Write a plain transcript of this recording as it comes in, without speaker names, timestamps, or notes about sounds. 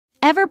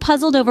Ever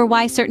puzzled over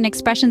why certain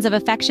expressions of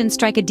affection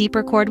strike a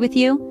deeper chord with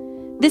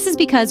you? This is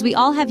because we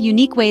all have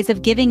unique ways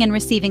of giving and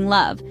receiving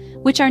love,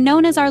 which are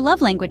known as our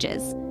love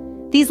languages.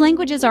 These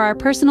languages are our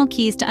personal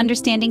keys to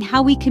understanding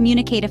how we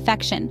communicate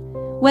affection,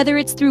 whether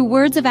it's through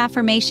words of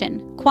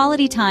affirmation,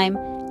 quality time,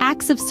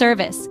 acts of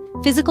service,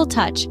 physical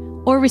touch,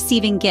 or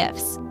receiving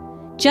gifts.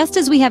 Just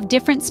as we have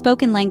different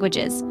spoken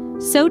languages,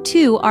 so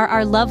too are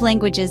our love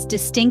languages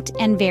distinct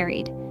and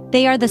varied.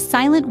 They are the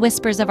silent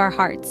whispers of our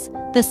hearts,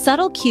 the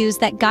subtle cues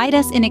that guide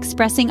us in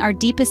expressing our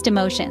deepest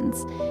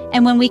emotions.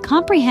 And when we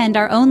comprehend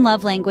our own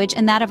love language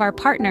and that of our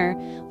partner,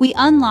 we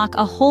unlock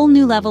a whole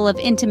new level of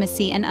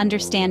intimacy and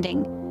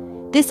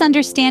understanding. This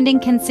understanding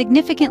can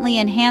significantly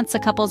enhance a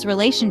couple's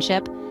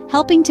relationship,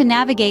 helping to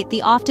navigate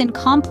the often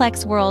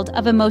complex world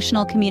of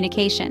emotional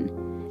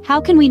communication. How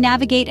can we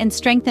navigate and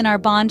strengthen our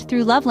bond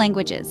through love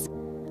languages?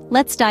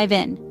 Let's dive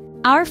in.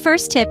 Our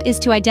first tip is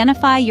to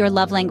identify your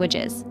love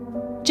languages.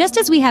 Just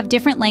as we have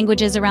different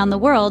languages around the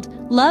world,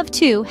 love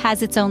too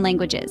has its own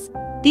languages.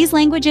 These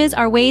languages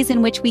are ways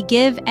in which we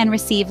give and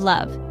receive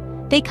love.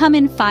 They come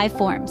in 5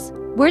 forms: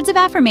 words of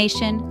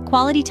affirmation,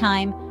 quality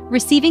time,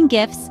 receiving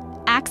gifts,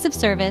 acts of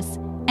service,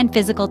 and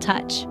physical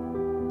touch.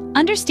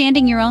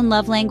 Understanding your own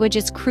love language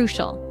is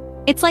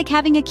crucial. It's like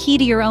having a key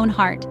to your own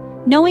heart,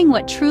 knowing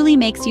what truly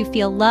makes you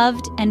feel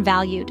loved and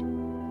valued.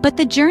 But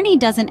the journey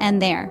doesn't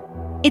end there.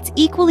 It's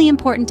equally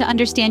important to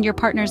understand your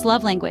partner's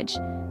love language.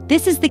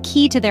 This is the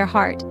key to their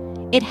heart.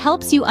 It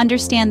helps you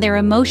understand their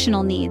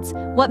emotional needs,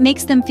 what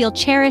makes them feel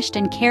cherished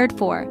and cared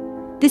for.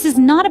 This is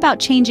not about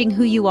changing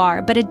who you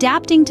are, but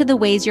adapting to the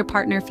ways your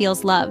partner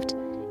feels loved.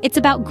 It's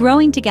about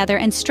growing together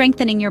and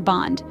strengthening your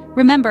bond.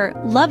 Remember,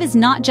 love is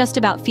not just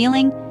about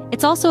feeling,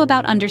 it's also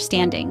about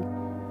understanding.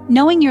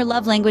 Knowing your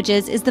love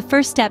languages is the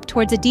first step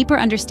towards a deeper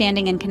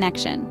understanding and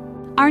connection.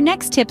 Our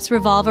next tips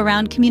revolve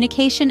around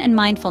communication and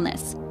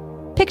mindfulness.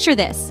 Picture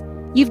this.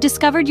 You've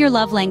discovered your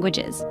love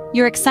languages.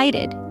 You're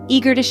excited,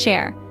 eager to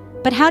share.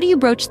 But how do you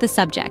broach the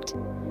subject?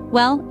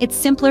 Well, it's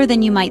simpler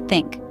than you might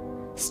think.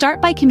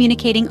 Start by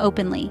communicating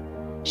openly.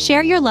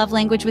 Share your love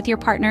language with your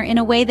partner in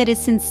a way that is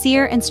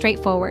sincere and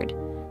straightforward.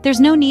 There's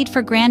no need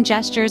for grand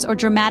gestures or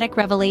dramatic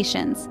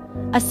revelations.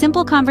 A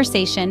simple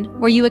conversation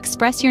where you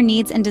express your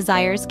needs and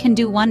desires can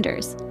do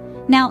wonders.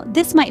 Now,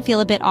 this might feel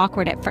a bit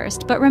awkward at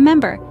first, but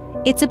remember,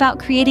 it's about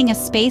creating a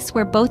space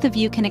where both of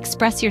you can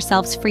express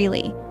yourselves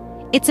freely.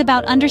 It's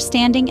about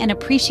understanding and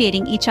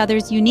appreciating each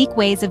other's unique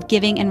ways of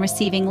giving and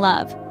receiving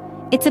love.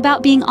 It's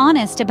about being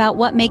honest about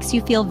what makes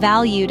you feel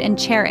valued and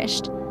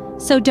cherished.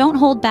 So don't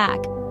hold back.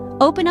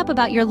 Open up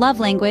about your love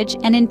language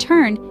and in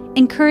turn,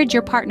 encourage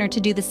your partner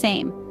to do the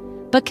same.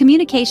 But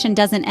communication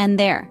doesn't end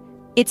there.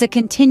 It's a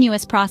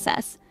continuous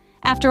process.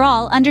 After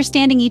all,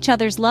 understanding each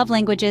other's love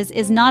languages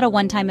is not a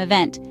one-time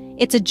event.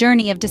 It's a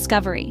journey of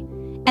discovery.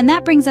 And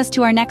that brings us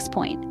to our next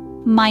point: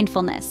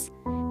 mindfulness.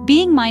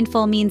 Being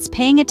mindful means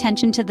paying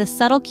attention to the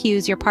subtle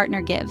cues your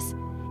partner gives.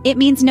 It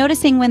means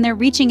noticing when they're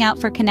reaching out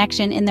for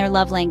connection in their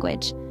love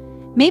language.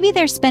 Maybe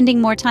they're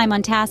spending more time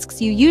on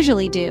tasks you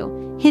usually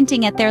do,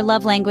 hinting at their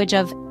love language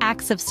of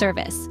acts of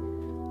service.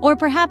 Or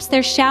perhaps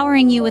they're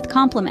showering you with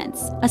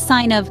compliments, a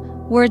sign of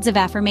words of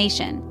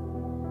affirmation.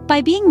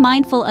 By being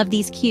mindful of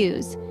these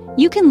cues,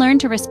 you can learn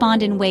to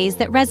respond in ways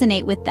that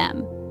resonate with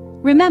them.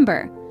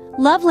 Remember,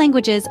 love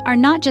languages are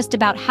not just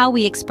about how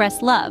we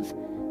express love,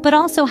 but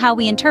also how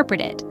we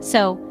interpret it.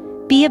 So,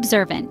 be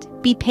observant,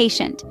 be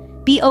patient,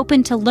 be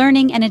open to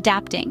learning and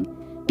adapting.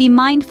 Be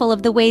mindful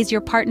of the ways your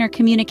partner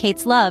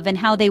communicates love and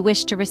how they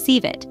wish to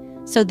receive it.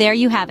 So there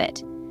you have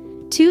it.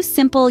 2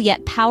 simple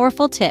yet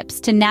powerful tips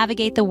to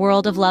navigate the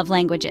world of love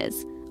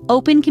languages: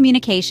 open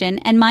communication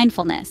and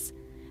mindfulness.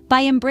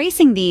 By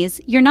embracing these,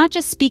 you're not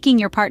just speaking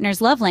your partner's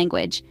love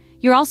language,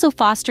 you're also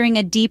fostering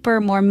a deeper,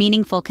 more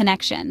meaningful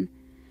connection.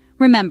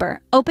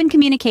 Remember, open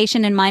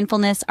communication and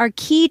mindfulness are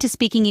key to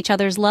speaking each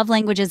other's love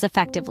languages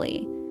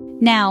effectively.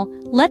 Now,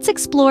 let's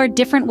explore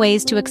different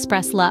ways to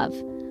express love.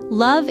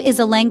 Love is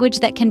a language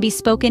that can be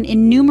spoken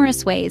in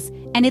numerous ways,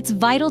 and it's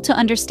vital to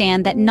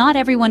understand that not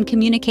everyone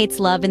communicates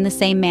love in the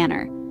same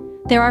manner.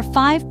 There are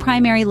 5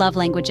 primary love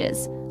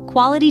languages: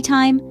 quality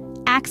time,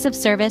 acts of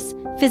service,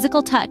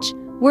 physical touch,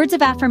 words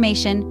of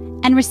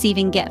affirmation, and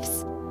receiving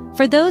gifts.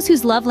 For those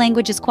whose love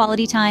language is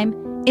quality time,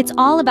 it's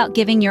all about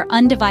giving your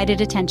undivided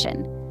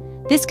attention.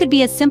 This could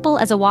be as simple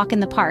as a walk in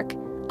the park,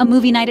 a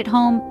movie night at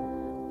home,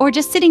 or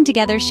just sitting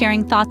together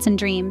sharing thoughts and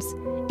dreams.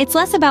 It's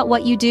less about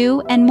what you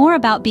do and more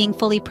about being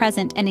fully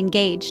present and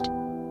engaged.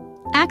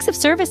 Acts of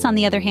service, on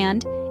the other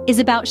hand, is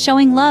about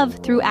showing love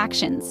through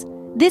actions.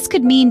 This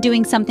could mean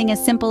doing something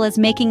as simple as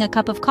making a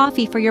cup of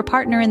coffee for your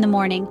partner in the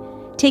morning,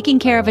 taking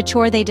care of a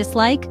chore they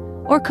dislike,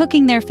 or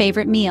cooking their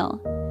favorite meal.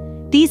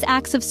 These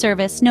acts of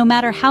service, no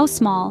matter how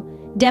small,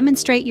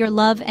 demonstrate your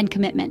love and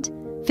commitment.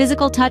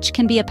 Physical touch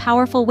can be a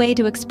powerful way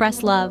to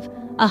express love.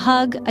 A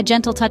hug, a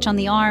gentle touch on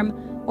the arm,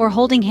 or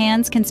holding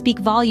hands can speak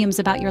volumes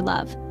about your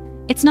love.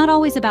 It's not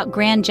always about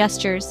grand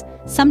gestures.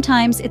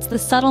 Sometimes it's the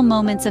subtle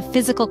moments of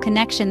physical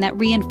connection that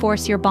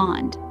reinforce your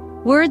bond.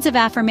 Words of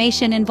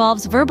affirmation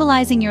involves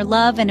verbalizing your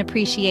love and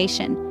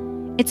appreciation.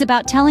 It's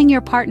about telling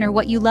your partner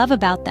what you love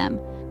about them,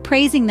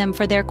 praising them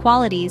for their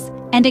qualities,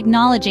 and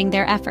acknowledging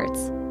their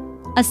efforts.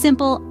 A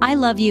simple "I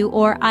love you"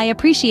 or "I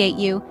appreciate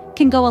you"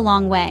 can go a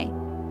long way.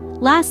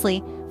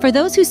 Lastly, for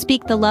those who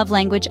speak the love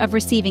language of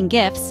receiving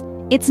gifts,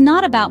 it's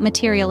not about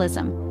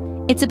materialism.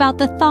 It's about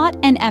the thought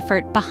and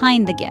effort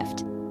behind the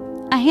gift.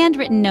 A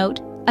handwritten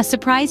note, a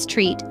surprise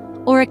treat,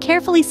 or a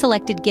carefully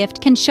selected gift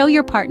can show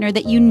your partner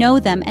that you know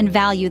them and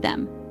value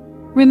them.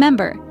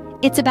 Remember,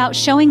 it's about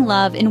showing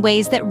love in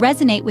ways that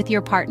resonate with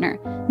your partner,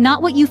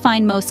 not what you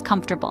find most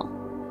comfortable.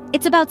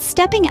 It's about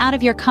stepping out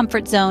of your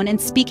comfort zone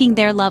and speaking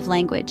their love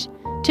language,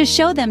 to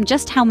show them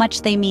just how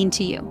much they mean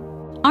to you.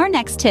 Our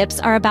next tips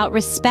are about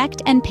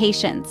respect and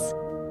patience.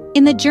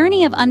 In the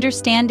journey of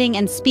understanding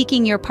and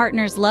speaking your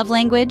partner's love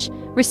language,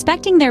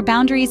 respecting their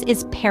boundaries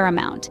is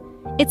paramount.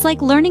 It's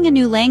like learning a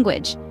new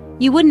language.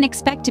 You wouldn't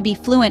expect to be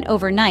fluent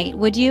overnight,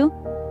 would you?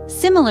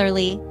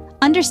 Similarly,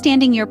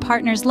 understanding your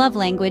partner's love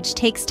language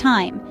takes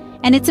time,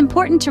 and it's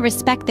important to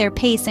respect their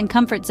pace and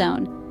comfort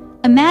zone.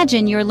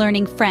 Imagine you're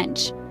learning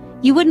French.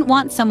 You wouldn't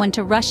want someone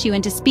to rush you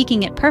into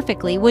speaking it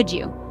perfectly, would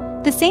you?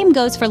 The same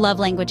goes for love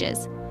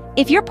languages.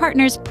 If your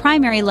partner's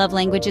primary love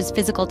language is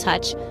physical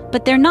touch,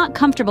 but they're not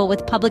comfortable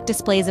with public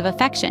displays of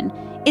affection,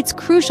 it's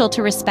crucial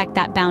to respect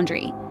that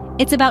boundary.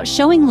 It's about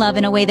showing love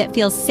in a way that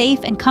feels safe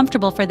and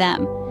comfortable for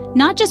them,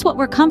 not just what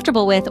we're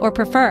comfortable with or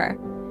prefer.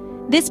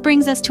 This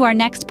brings us to our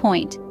next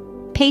point: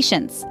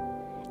 patience.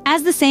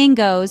 As the saying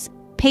goes,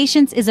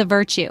 patience is a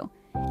virtue.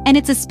 And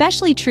it's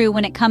especially true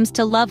when it comes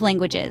to love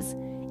languages.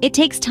 It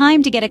takes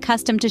time to get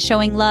accustomed to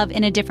showing love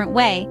in a different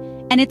way,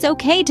 and it's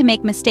okay to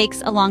make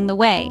mistakes along the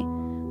way.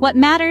 What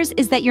matters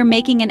is that you're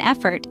making an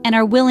effort and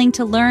are willing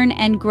to learn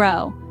and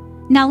grow.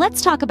 Now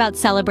let's talk about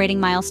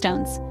celebrating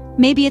milestones.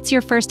 Maybe it's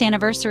your first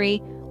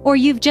anniversary, or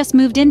you've just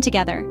moved in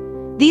together.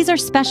 These are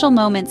special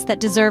moments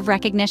that deserve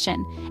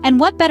recognition, and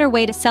what better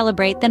way to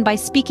celebrate than by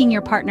speaking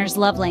your partner's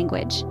love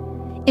language?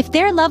 If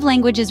their love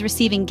language is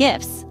receiving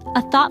gifts,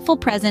 a thoughtful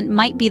present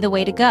might be the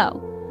way to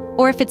go.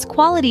 Or if it's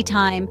quality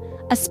time,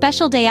 a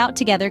special day out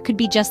together could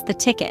be just the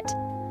ticket.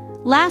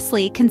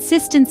 Lastly,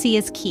 consistency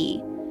is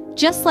key.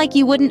 Just like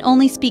you wouldn't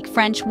only speak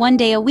French one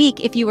day a week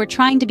if you were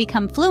trying to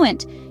become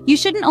fluent, you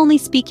shouldn't only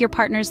speak your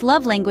partner's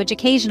love language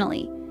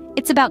occasionally.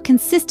 It's about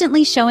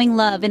consistently showing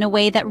love in a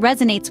way that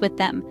resonates with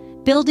them,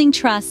 building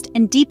trust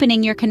and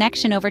deepening your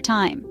connection over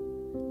time.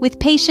 With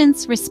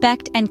patience,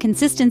 respect, and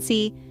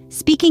consistency,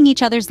 speaking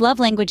each other's love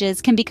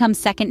languages can become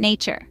second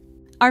nature.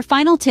 Our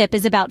final tip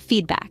is about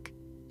feedback.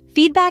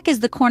 Feedback is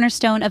the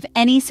cornerstone of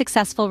any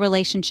successful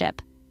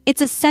relationship.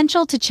 It's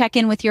essential to check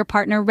in with your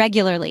partner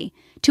regularly,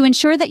 to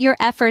ensure that your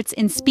efforts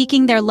in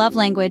speaking their love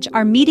language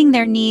are meeting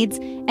their needs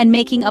and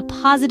making a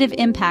positive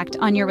impact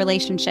on your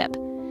relationship.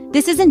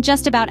 This isn't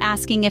just about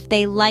asking if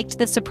they liked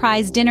the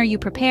surprise dinner you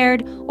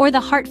prepared or the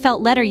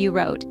heartfelt letter you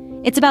wrote.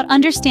 It's about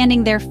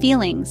understanding their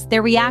feelings,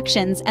 their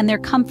reactions, and their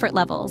comfort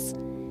levels.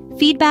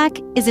 Feedback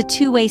is a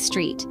two-way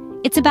street.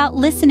 It's about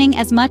listening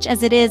as much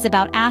as it is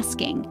about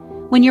asking.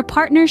 When your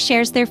partner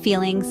shares their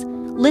feelings,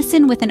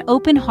 listen with an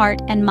open heart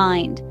and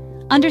mind.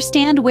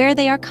 Understand where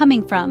they are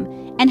coming from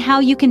and how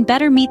you can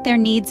better meet their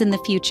needs in the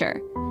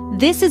future.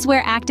 This is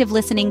where active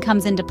listening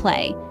comes into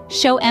play.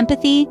 Show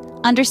empathy,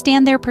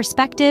 understand their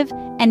perspective,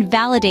 and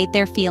validate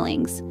their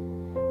feelings.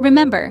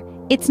 Remember,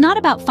 it's not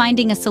about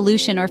finding a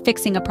solution or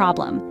fixing a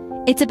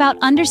problem. It's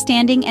about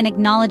understanding and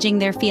acknowledging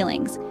their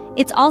feelings.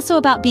 It's also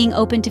about being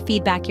open to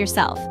feedback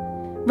yourself.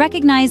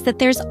 Recognize that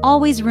there's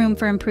always room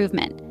for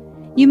improvement.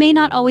 You may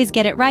not always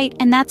get it right,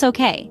 and that's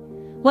okay.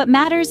 What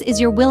matters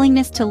is your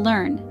willingness to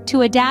learn,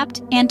 to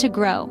adapt, and to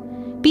grow.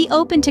 Be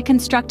open to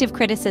constructive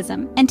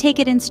criticism and take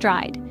it in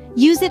stride.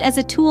 Use it as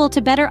a tool to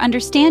better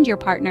understand your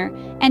partner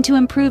and to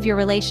improve your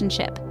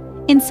relationship.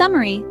 In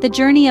summary, the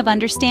journey of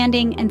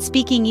understanding and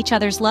speaking each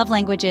other's love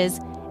languages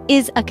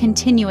is a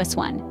continuous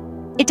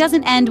one. It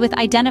doesn't end with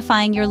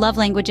identifying your love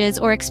languages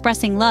or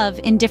expressing love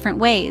in different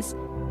ways.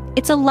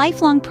 It's a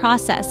lifelong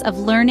process of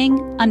learning,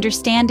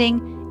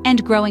 understanding,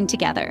 and growing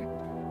together.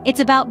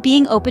 It's about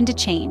being open to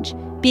change,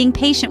 being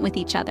patient with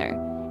each other,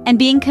 and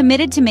being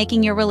committed to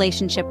making your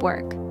relationship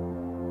work.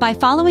 By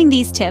following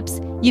these tips,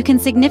 you can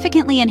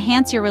significantly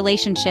enhance your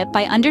relationship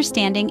by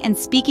understanding and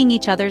speaking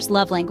each other's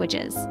love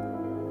languages.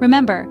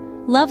 Remember,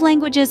 love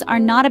languages are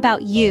not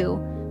about you,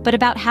 but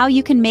about how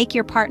you can make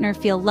your partner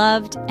feel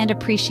loved and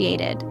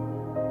appreciated.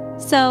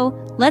 So,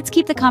 let's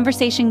keep the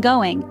conversation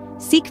going,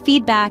 seek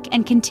feedback,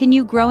 and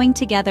continue growing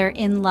together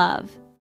in love.